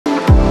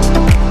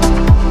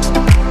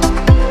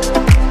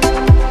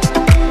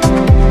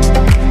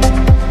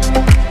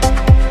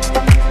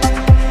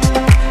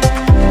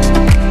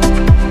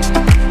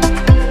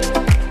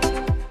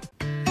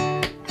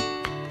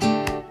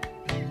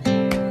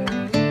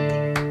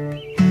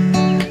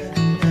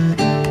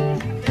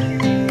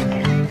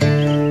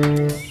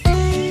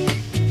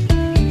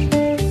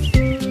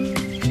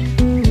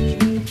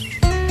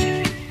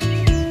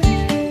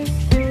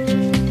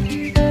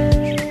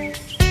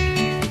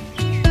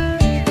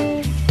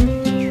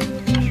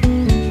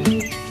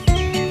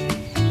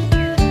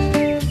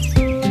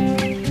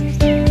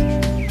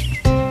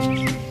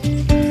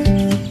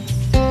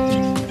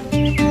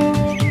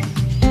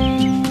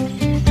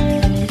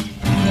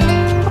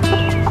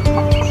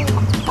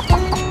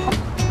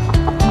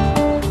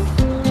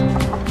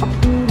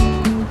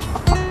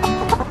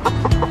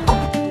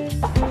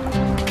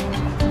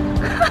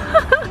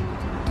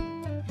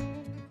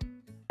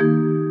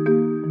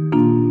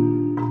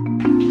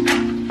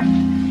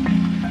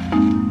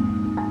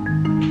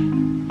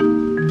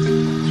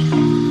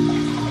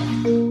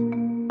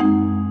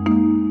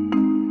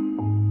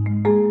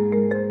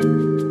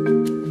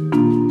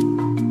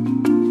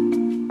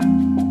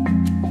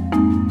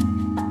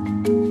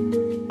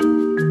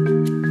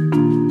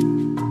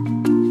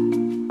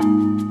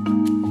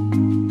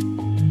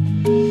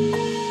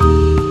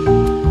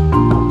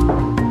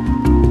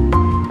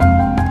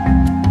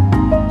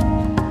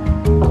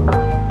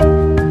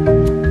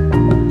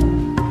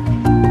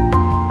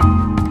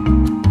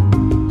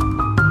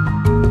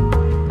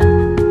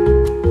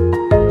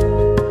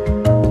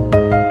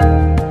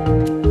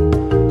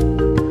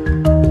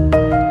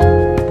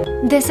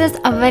is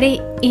a very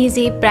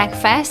easy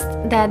breakfast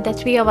that the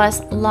three of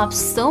us love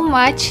so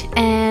much,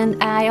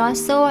 and I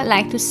also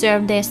like to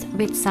serve this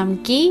with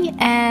some ghee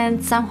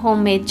and some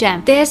homemade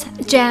jam. This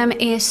jam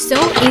is so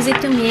easy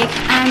to make.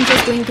 I'm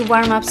just going to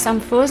warm up some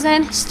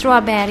frozen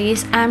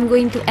strawberries. I'm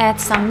going to add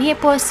some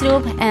maple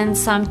syrup and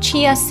some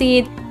chia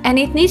seed, and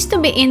it needs to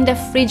be in the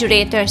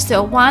refrigerator.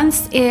 So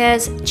once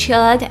it's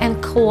chilled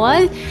and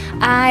cold,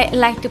 I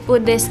like to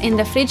put this in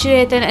the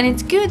refrigerator, and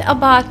it's good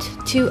about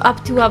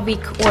up to a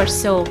week or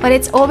so, but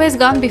it's always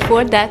gone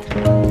before that.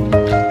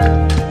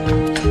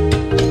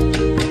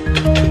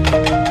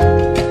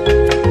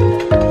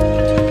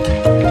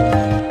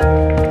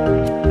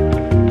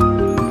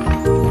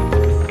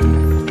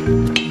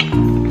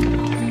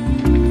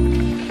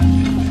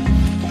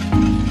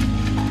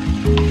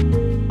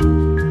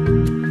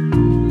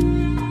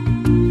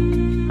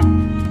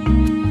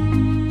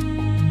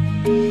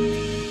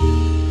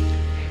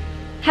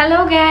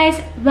 Hello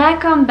guys,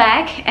 welcome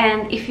back,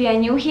 and if you are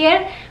new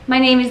here, my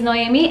name is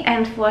Noemi,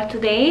 and for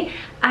today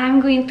I'm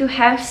going to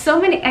have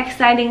so many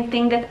exciting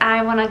things that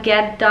I want to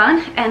get done,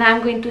 and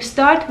I'm going to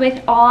start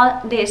with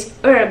all these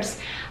herbs.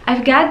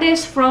 I've got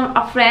this from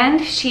a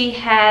friend. She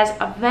has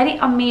a very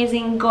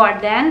amazing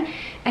garden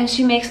and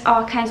she makes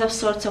all kinds of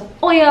sorts of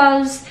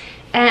oils,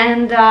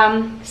 and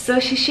so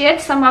she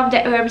shared some of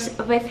the herbs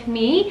with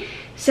me,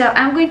 so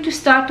I'm going to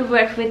start to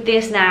work with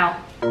this now.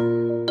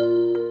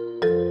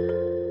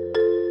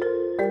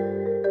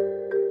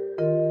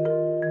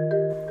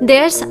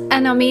 There's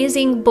an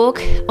amazing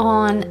book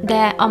on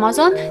the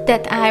Amazon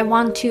that I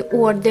want to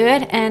order,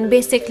 and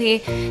basically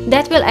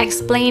that will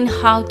explain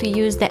how to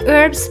use the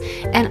herbs,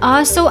 and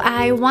also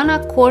I want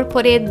to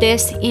incorporate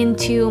this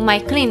into my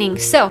cleaning.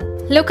 So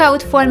look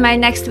out for my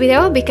next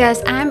video,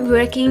 because I'm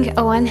working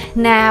on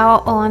now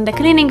on the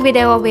cleaning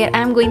video where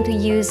I'm going to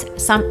use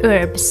some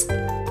herbs.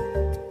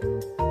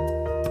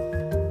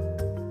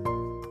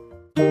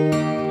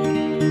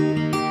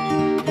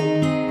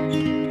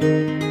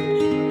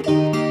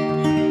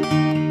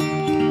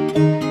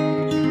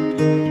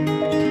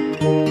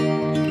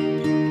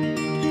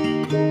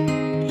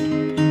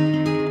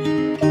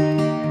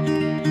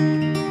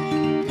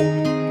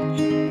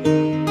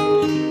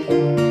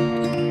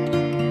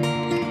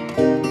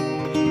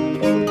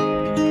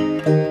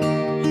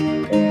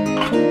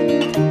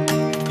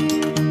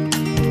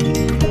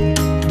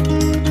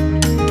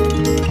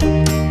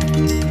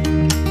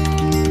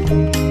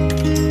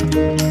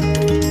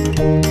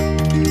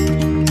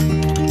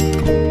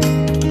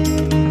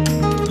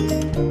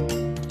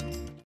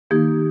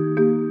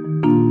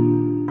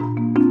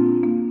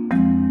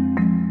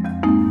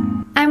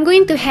 I'm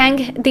going to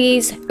hang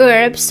these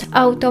herbs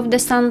out of the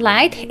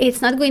sunlight.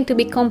 It's not going to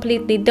be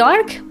completely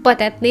dark,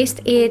 but at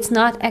least it's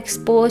not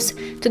exposed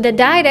to the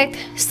direct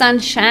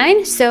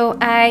sunshine, so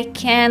I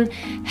can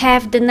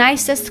have the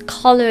nicest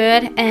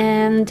color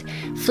and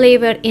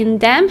flavor in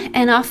them,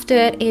 and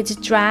after it's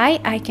dry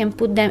I can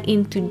put them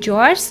into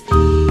jars.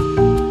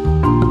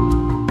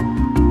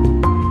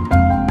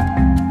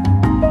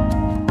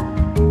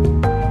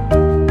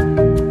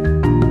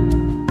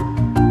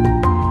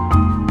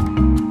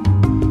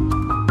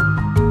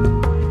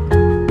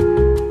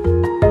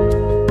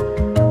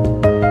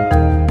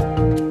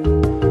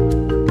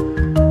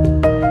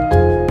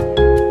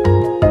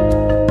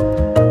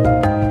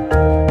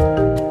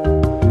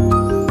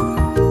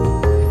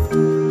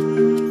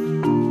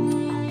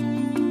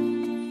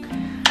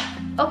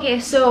 Okay,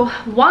 so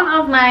one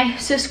of my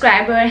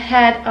subscribers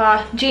had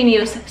a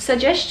genius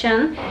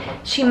suggestion.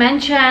 She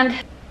mentioned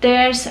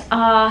there's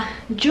a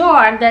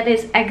jar that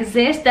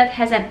exists that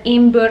has an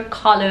amber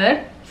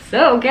color.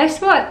 So guess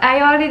what?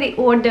 I already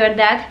ordered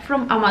that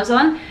from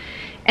Amazon,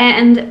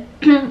 and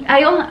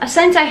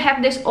since I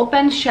have this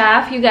open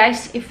shelf, you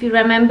guys, if you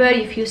remember,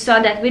 if you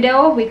saw that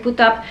video, we put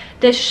up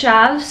the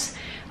shelves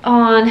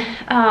on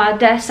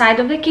the side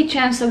of the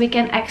kitchen so we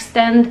can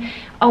extend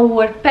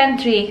our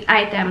pantry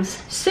items.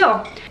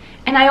 So,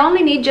 and I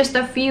only need just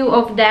a few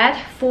of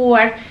that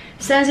for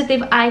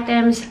sensitive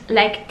items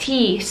like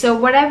tea. So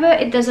whatever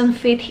it doesn't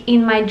fit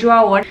in my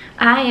drawer,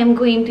 I am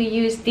going to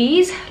use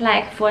these,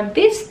 like for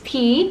this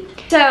tea.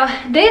 So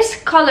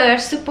this color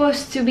is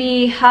supposed to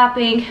be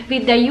helping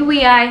with the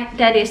UVI,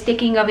 that is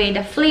taking away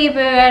the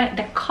flavor,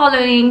 the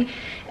coloring,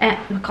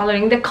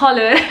 the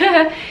color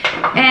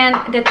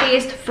and the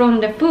taste from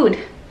the food.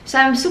 So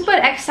I'm super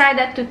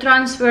excited to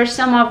transfer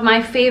some of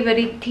my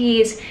favorite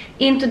teas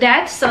into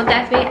that, so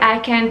that way I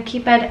can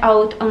keep it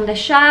out on the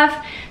shelf,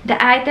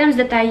 the items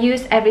that I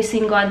use every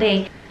single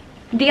day.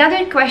 The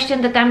other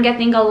question that I'm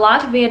getting a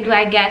lot, where do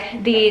I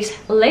get these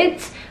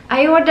lids?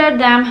 I ordered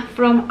them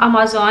from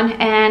Amazon,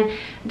 and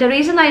the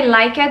reason I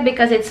like it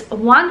because it's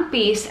one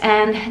piece,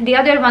 and the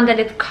other one that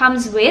it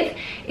comes with,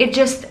 it's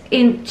just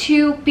in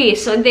two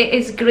pieces, so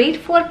it's great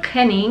for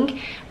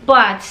cleaning,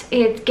 but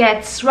it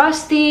gets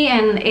rusty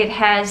and it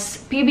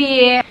has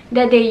PBA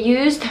that they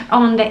used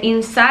on the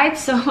inside,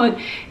 so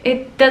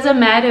it doesn't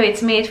matter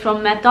it's made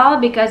from metal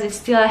because it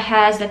still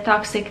has the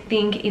toxic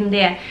thing in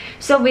there.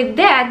 So with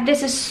that,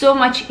 this is so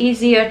much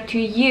easier to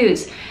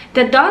use.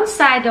 The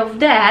downside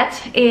of that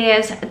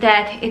is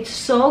that it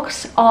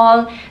soaks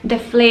all the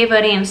flavor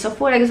in. So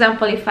for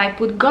example, if I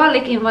put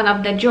garlic in one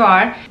of the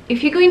jar,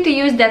 if you're going to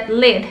use that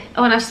lid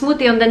on a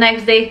smoothie on the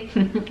next day,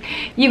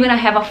 you're gonna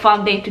have a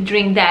fun day to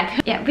drink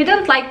that. Yeah, we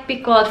don't like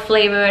pickled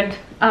flavored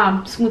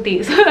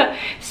smoothies.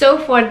 So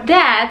for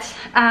that,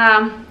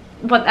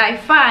 what I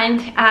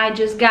find, I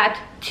just got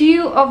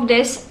 2 of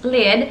this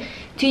lid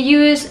to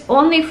use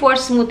only for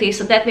smoothies,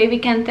 so that way we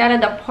can tell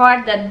it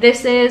apart that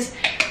this is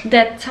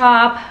the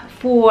top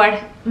for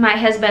my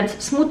husband's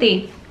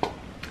smoothie.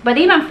 But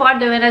even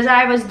further, when as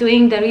I was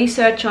doing the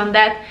research on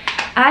that,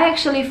 I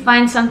actually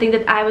find something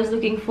that I was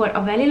looking for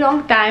a very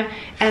long time,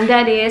 and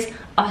that is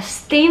a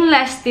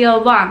stainless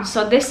steel one.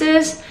 So this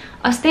is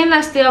a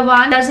stainless steel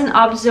one, doesn't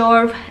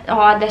absorb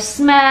the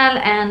smell,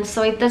 and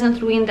so it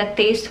doesn't ruin the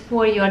taste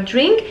for your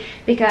drink,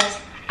 because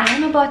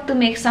I'm about to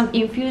make some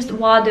infused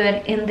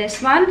water in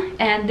this one,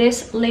 and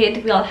this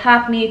lid will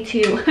help me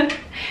to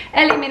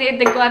eliminate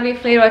the garlic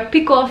flavor,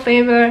 pickle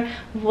flavor,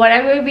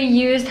 whatever we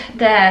used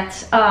that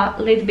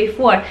lid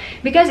before.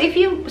 Because if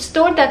you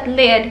store that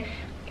lid,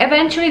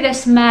 eventually the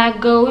smell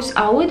goes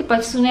out, but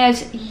as soon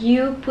as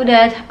you put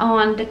it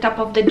on the top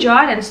of the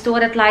jar and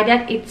store it like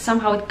that, it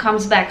somehow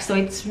comes back, so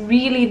it's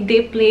really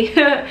deeply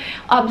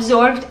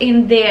absorbed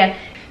in there.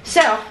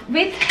 So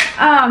with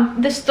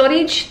the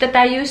storage that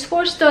I use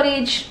for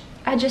storage,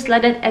 I just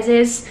let it as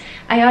is.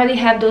 I already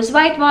have those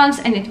white ones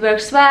and it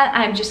works well.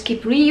 I just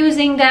keep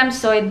reusing them,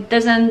 so it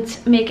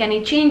doesn't make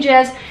any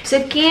changes. So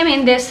it came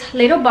in this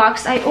little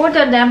box. I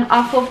ordered them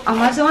off of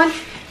Amazon,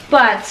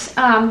 but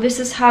this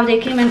is how they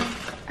came in.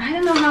 I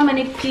don't know how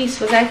many pieces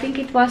was. I think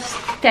it was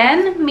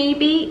 10,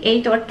 maybe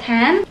 8 or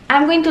 10.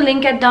 I'm going to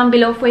link it down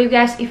below for you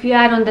guys if you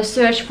are on the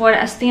search for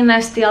a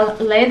stainless steel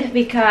lid,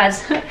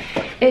 because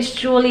it's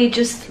truly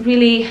just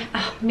really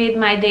made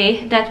my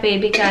day that way,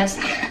 because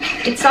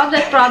it solved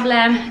that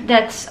problem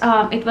that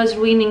it was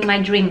ruining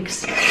my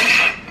drinks.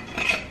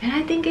 And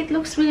I think it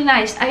looks really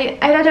nice. I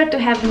rather to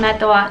have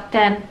metal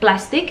than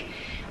plastic,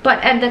 but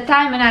at the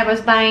time when I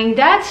was buying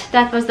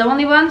that was the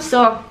only one,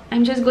 so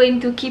I'm just going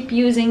to keep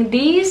using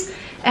these.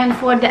 And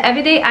for the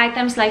everyday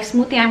items like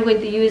smoothie, I'm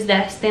going to use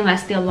the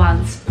stainless steel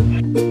ones.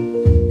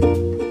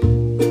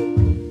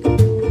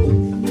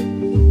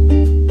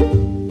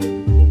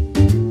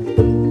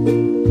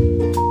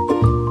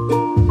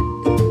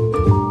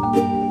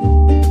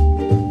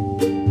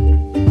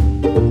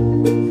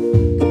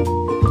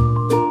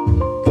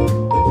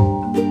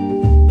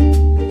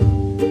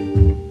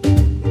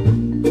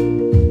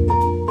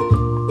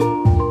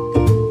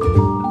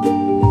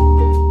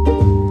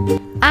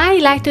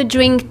 I like to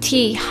drink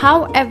tea,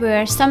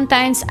 however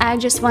sometimes I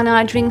just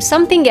wanna drink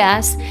something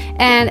else,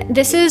 and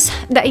this is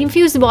the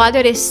infused water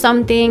is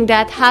something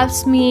that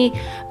helps me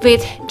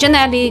with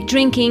generally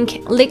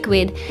drinking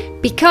liquid,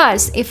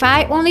 because if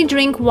I only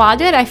drink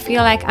water, I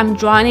feel like I'm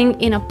drowning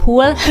in a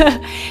pool.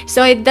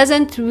 So it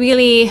doesn't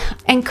really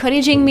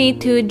encouraging me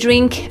to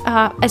drink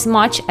as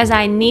much as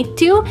I need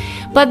to.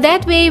 But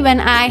that way,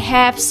 when I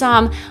have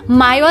some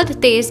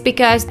mild taste,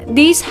 because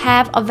these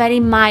have a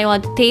very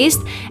mild taste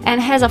and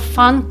has a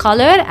fun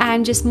color,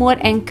 I'm just more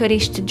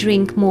encouraged to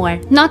drink more.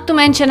 Not to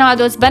mention all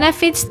those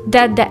benefits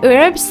that the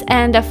herbs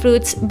and the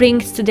fruits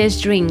brings to this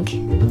drink.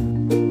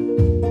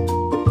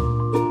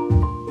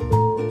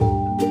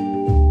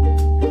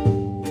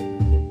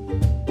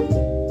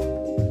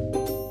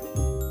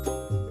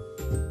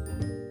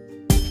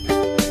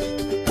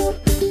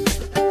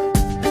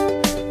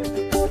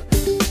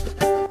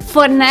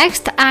 For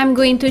next, I'm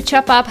going to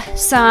chop up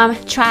some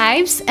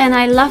chives, and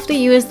I love to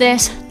use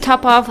this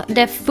top of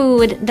the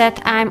food that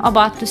I'm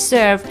about to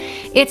serve.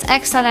 It's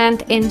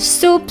excellent in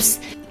soups,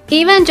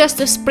 even just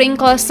to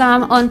sprinkle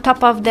some on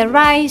top of the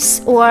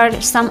rice or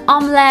some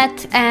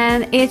omelette,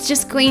 and it's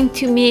just going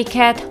to make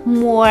it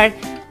more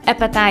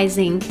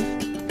appetizing.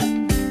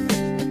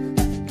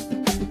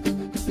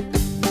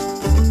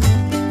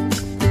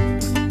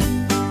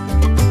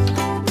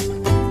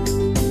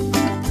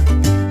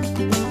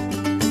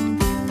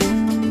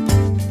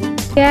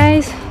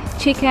 Guys,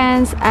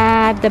 chickens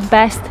are the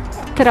best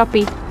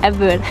therapy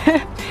ever.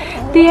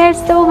 They are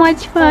so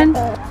much fun.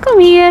 Come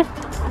here.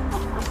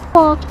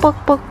 Poke, poke,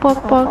 poke,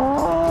 poke,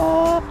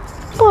 poke.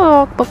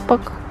 Poke, poke,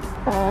 poke.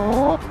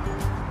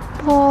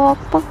 Poke,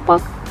 poke,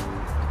 poke.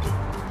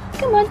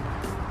 Come on.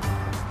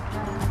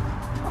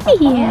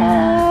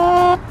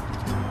 Yeah.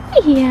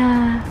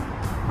 Yeah.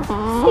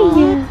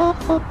 See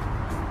ya.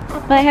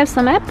 I have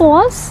some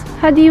apples.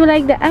 How do you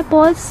like the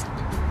apples?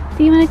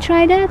 Do you want to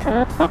try that?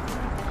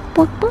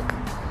 Poke, poke.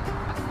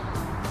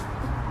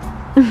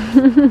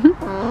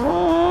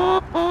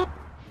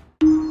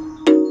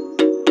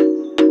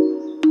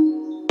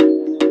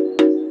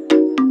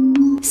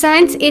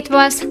 Since it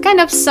was kind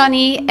of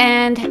sunny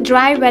and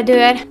dry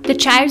weather, the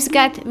chives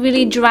got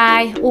really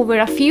dry over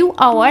a few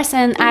hours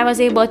and I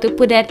was able to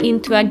put that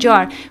into a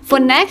jar. For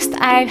next,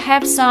 I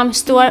have some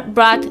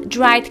store-bought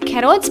dried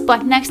carrots,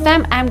 but next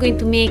time I'm going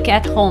to make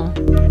at home.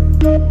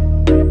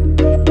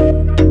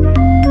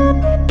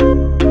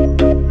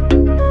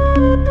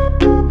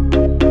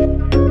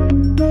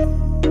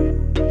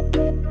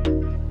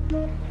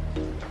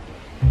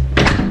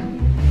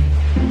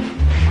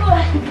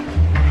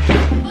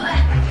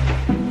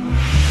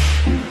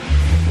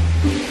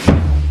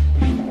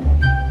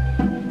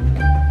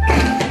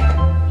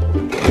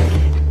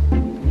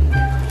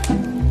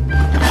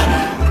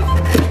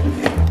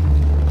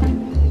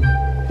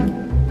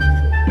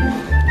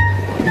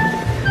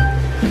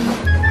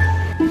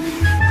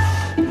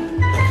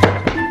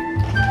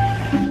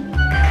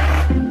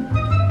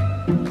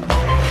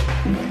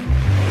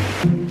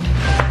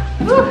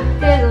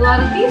 There's a lot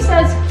of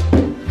pieces.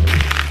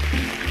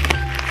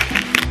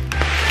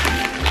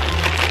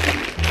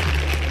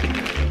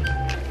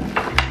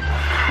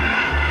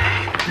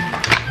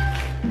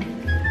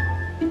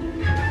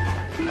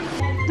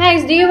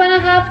 Max, do you want to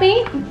help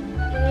me?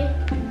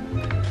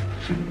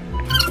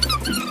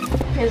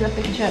 Here's a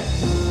picture.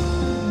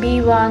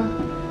 B1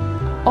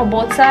 or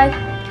both sides.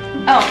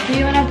 Oh, do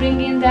you want to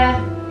bring in the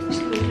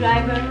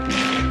screwdriver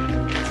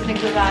to the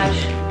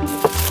garage?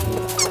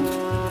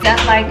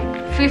 Got like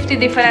 50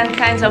 different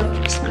kinds of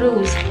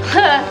screws.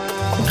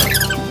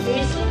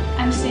 Seriously?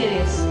 I'm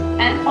serious.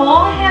 And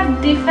all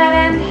have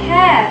different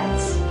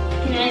heads.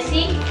 Can I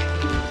see?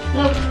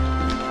 Look.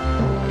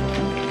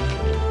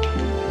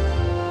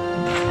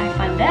 I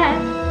found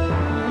that.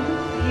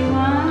 You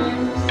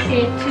want?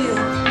 Say two.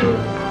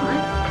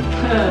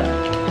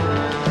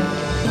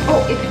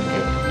 Oh,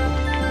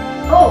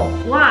 oh,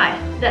 why?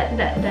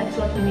 That's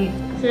what we need.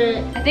 So,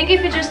 I think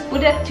if you just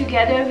put it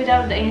together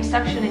without the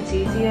instruction, it's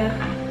easier.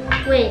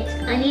 wait,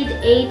 I need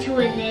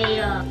A2 and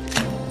A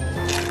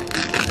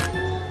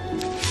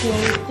for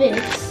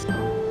this.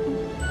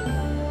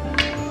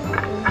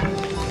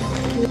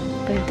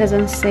 But it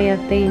doesn't say a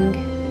thing.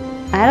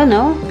 I don't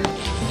know.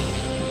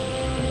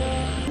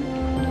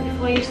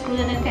 Before you screw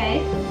in,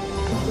 okay?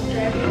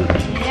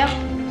 Yep.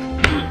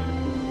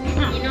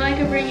 You know I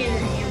could bring in a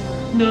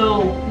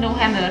hammer. No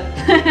hammer.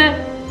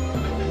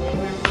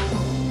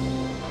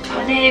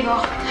 Oh, there you go.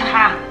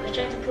 Haha. I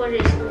tried to put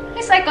it.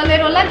 It's like a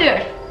little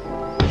ladder.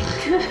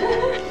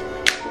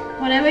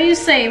 Whatever you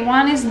say,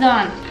 one is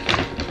done.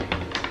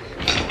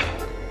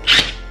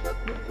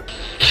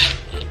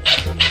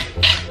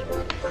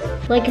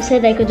 Like I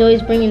said, I could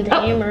always bring in the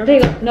hammer. There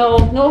you go.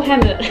 No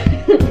hammer.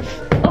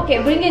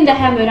 Okay, bring in the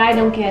hammer, I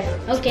don't care.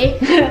 Okay.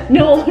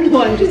 No,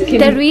 I'm just kidding.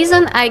 The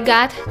reason I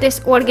got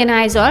this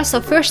organizer, so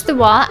first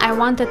of all, I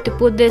wanted to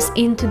put this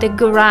into the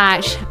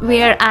garage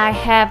where I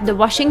have the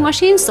washing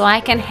machine, so I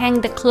can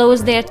hang the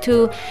clothes there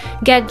to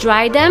get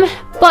dry them.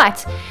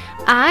 But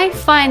I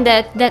find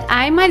that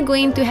I might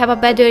going to have a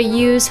better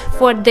use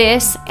for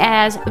this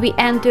as we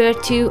enter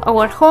to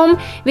our home.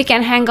 We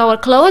can hang our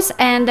clothes,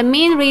 and the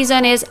main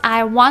reason is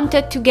I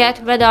wanted to get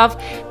rid of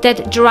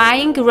that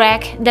drying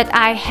rack that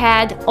I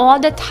had all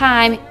the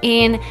time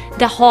in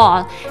the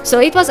hall. So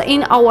it was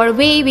in our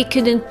way, we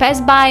couldn't pass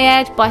by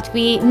it, but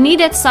we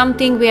needed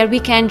something where we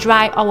can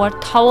dry our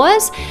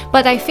towels.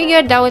 But I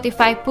figured out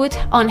if I put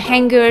on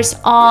hangers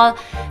all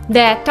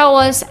the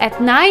towels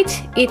at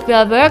night, it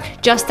will work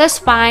just as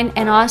fine,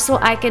 and also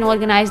I can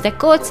organize the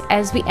coats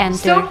as we enter.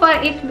 So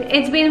far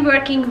it's been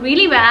working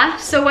really well.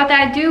 So what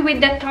I do with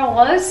the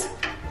towels,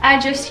 I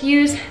just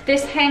use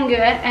this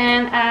hanger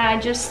and I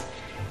just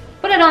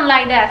put it on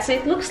like that, so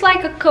it looks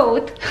like a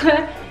coat.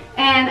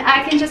 And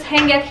I can just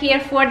hang it here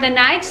for the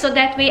night, so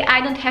that way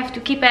I don't have to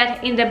keep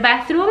it in the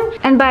bathroom.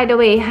 And by the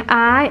way,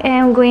 I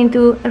am going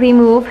to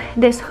remove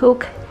this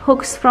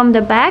hooks from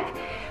the back.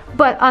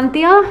 But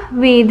until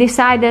we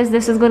decide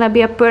this is gonna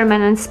be a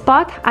permanent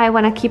spot, I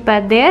wanna keep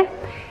it there.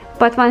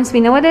 But once we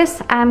know this,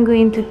 I'm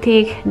going to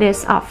take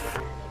this off.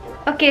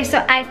 Okay,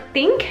 so I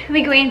think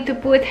we're going to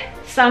put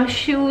some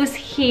shoes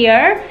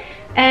here.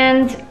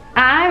 And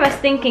I was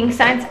thinking,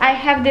 since I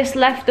have this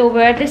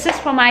leftover, this is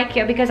from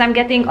IKEA because I'm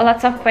getting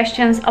lots of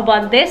questions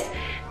about this.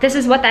 This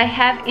is what I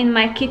have in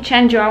my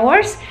kitchen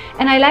drawers,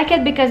 and I like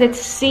it because it's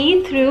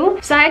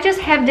see-through. So I just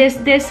have this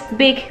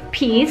big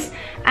piece.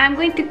 I'm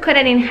going to cut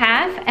it in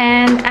half,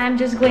 and I'm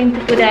just going to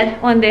put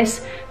it on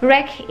this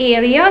rack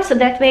area, so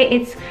that way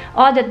it's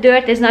all the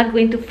dirt is not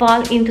going to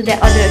fall into the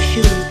other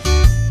shoes.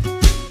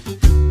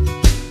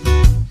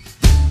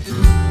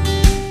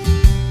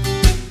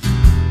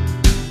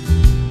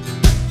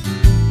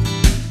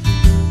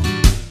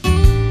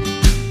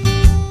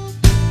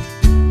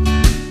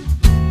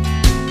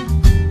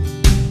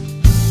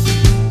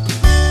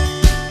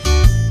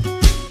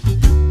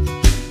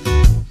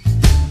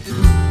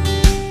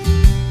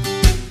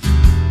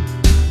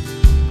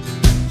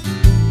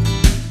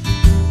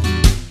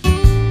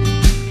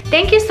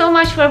 Thank you so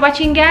much for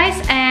watching,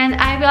 guys, and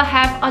I will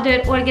have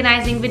other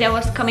organizing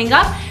videos coming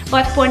up,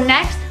 but for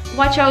next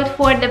watch out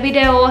for the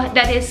video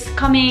that is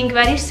coming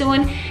very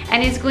soon,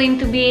 and it's going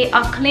to be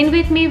a clean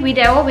with me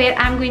video where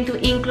I'm going to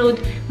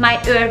include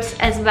my herbs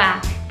as well.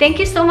 Thank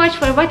you so much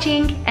for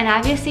watching, and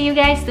I will see you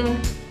guys soon.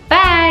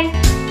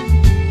 Bye!